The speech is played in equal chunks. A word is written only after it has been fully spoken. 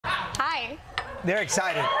Why? They're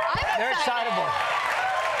excited. They're excitable.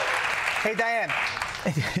 Hey, Diane.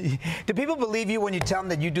 Do people believe you when you tell them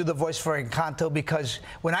that you do the voice for Encanto? Because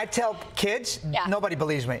when I tell kids, nobody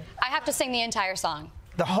believes me. I have to sing the entire song.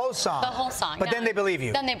 The whole song? The whole song. But then they believe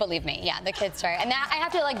you? Then they believe me, yeah, the kids start. And I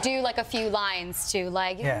have to, like, do, like, a few lines to,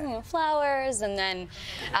 like, flowers, and then,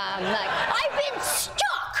 like, I've been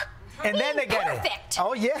stuck! And then they get it.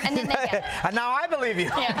 Oh, yeah. And then they get it. And now I believe you.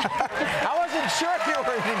 Yeah. I wasn't sure if you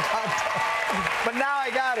were in Encanto, but now I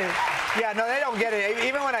got it. Yeah, no, they don't get it.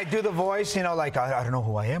 Even when I do the voice, you know, like, I don't know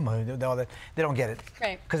who I am. They don't get it.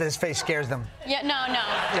 Right. Because his face scares them. Yeah, no.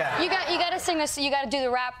 Yeah. You got to sing this. You got to do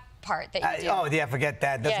the rap part that you do. Oh, yeah, forget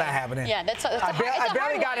that. That's not happening. Yeah, I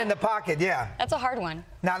barely got in the pocket, yeah. That's a hard one.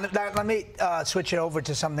 Now, let me switch it over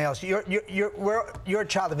to something else. You're a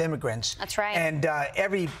child of immigrants. That's right. And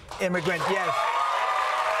every immigrant, yes.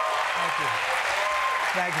 Thank you.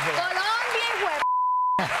 Thank you for that. Colombia y huevo.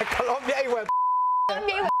 Colombia y huevo.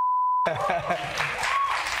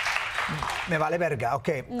 Me vale verga.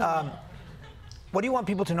 Okay. What do you want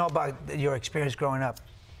people to know about your experience growing up?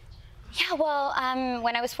 Yeah, well,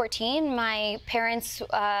 when I was 14, my parents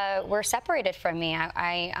were separated from me.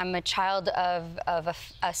 I'm a child of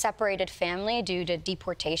a separated family due to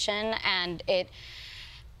deportation, and it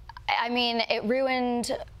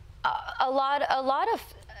ruined a lot of.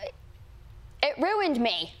 It ruined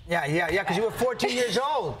me. Yeah, because you were 14 years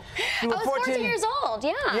old. I was 14 years old,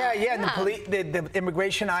 yeah. Yeah, and the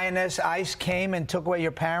immigration ICE came and took away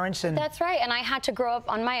your parents. And that's right, and I had to grow up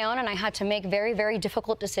on my own, and I had to make very, very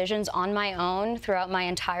difficult decisions on my own throughout my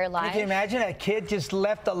entire life. Can you imagine a kid just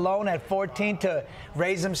left alone at 14 to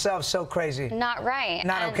raise themselves? So crazy. Not right.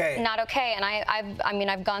 Not okay. Not okay, and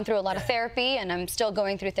I've gone through a lot of therapy, and I'm still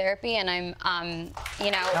going through therapy, and I'm,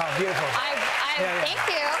 you know. Oh, beautiful. Thank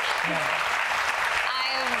you. Yeah.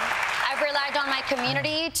 I've relied on my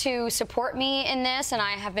community to support me in this, and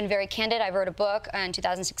I have been very candid. I wrote a book in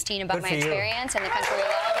 2016 about my experience in the country of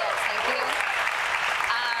love. Yes, thank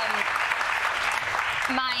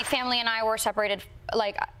you. My family and I were separated,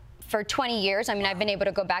 like, for 20 years. I mean, I've been able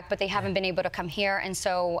to go back, but they haven't been able to come here. And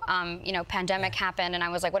so, you know, pandemic happened, and I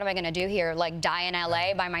was like, what am I going to do here? Like, die in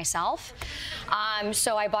LA by myself?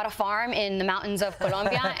 So I bought a farm in the mountains of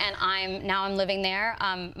Colombia, and now I'm living there.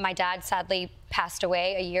 My dad sadly passed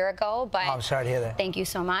away a year ago, but I'm sorry to hear that. Thank you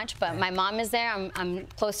so much. But my mom is there. I'm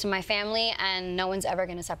close to my family, and no one's ever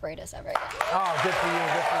going to separate us ever again. Oh, good for you.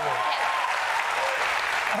 Good for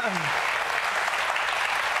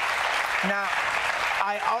you. Now,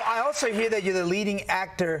 I also hear that you're the leading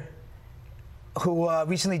actor who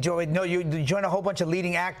recently joined. No, you joined a whole bunch of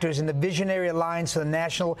leading actors in the Visionary Alliance for the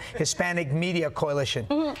National Hispanic Media Coalition.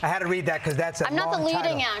 I had to read that because that's a long title. I'm not the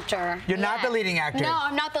leading actor. You're not the leading actor? No,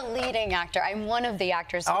 I'm not the leading actor. I'm one of the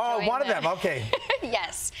actors who joined one of them, okay.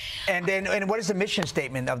 Yes. And what is the mission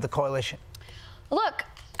statement of the coalition? Look,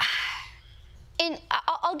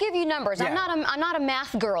 I'll give you numbers. Yeah. I'm not a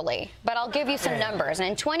math girly, but I'll give you some numbers. And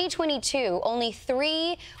in 2022, only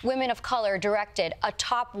 3 women of color directed a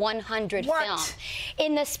top 100 film.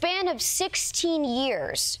 In the span of 16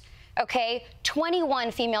 years, okay, 21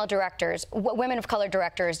 female directors, women of color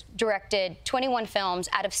directors, directed 21 films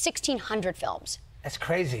out of 1,600 films. That's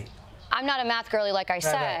crazy. I'm not a math girly, like I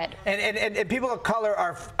said. And people of color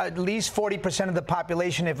are at least 40% of the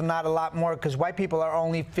population, if not a lot more, because white people are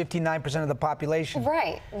only 59% of the population.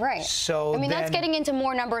 Right. So I mean, that's getting into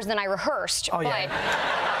more numbers than I rehearsed. Oh, yeah.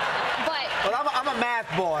 But well, I'm a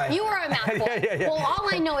math boy. You are a math boy. Yeah. Well, all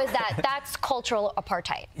I know is that that's cultural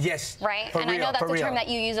apartheid. Yes. Right? And I know that's a term that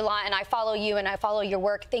you use a lot, and I follow you and I follow your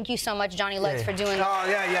work. Thank you so much, Johnny Legs, for doing doing the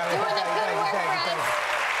good work for us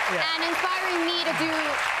and inspiring me to do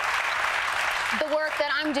the work that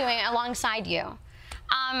I'm doing alongside you.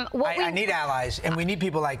 I need allies, and we need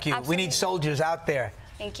people like you. Absolutely. We need soldiers out there.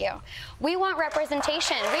 Thank you. We want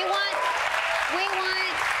representation. We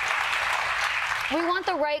want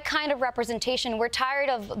the right kind of representation. We're tired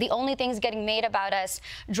of the only things getting made about us: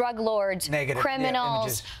 drug lords,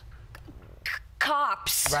 criminals,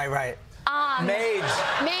 cops. Right. Maids,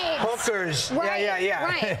 hookers.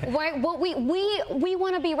 Right. Well, we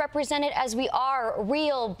want to be represented as we are: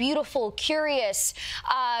 real, beautiful, curious,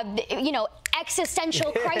 you know,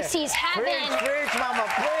 existential crises having. Preach, mama,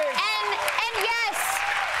 preach.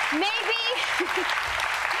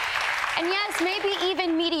 And yes, maybe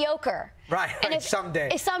even mediocre. Right.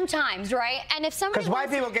 Someday. Sometimes, right? And if somebody because white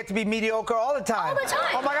people get to be mediocre all the time. All the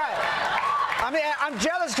time. Oh my God. I mean, I'm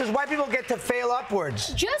jealous because white people get to fail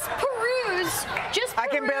upwards. Just peruse. I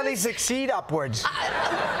can barely succeed upwards.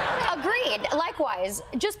 Agreed. Likewise.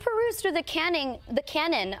 Just peruse through the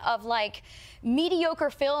canon of like mediocre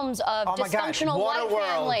films of dysfunctional white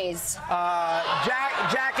families.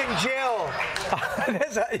 Jack and Jill.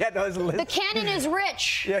 The canon is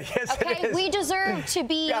rich. Yeah, yes, okay, it is. We deserve to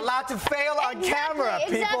be. You're allowed to fail on camera,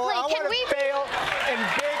 people. Exactly. I want to fail in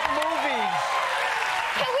big movies.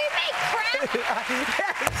 Can we make crap?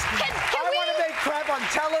 Yes. I want to make crap on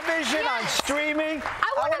television, on streaming.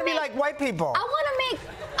 I want to be like white people. I want to make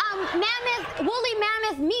woolly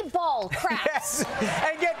mammoth meatball craps. Yes,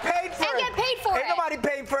 and get paid for it. Ain't nobody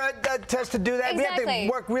paid for us to do that. Exactly. We have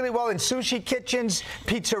to work really well in sushi kitchens,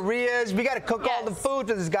 pizzerias. We got to cook all the food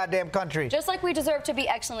for this goddamn country. Just like we deserve to be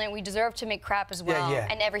excellent, we deserve to make crap as well, yeah.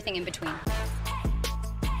 and everything in between.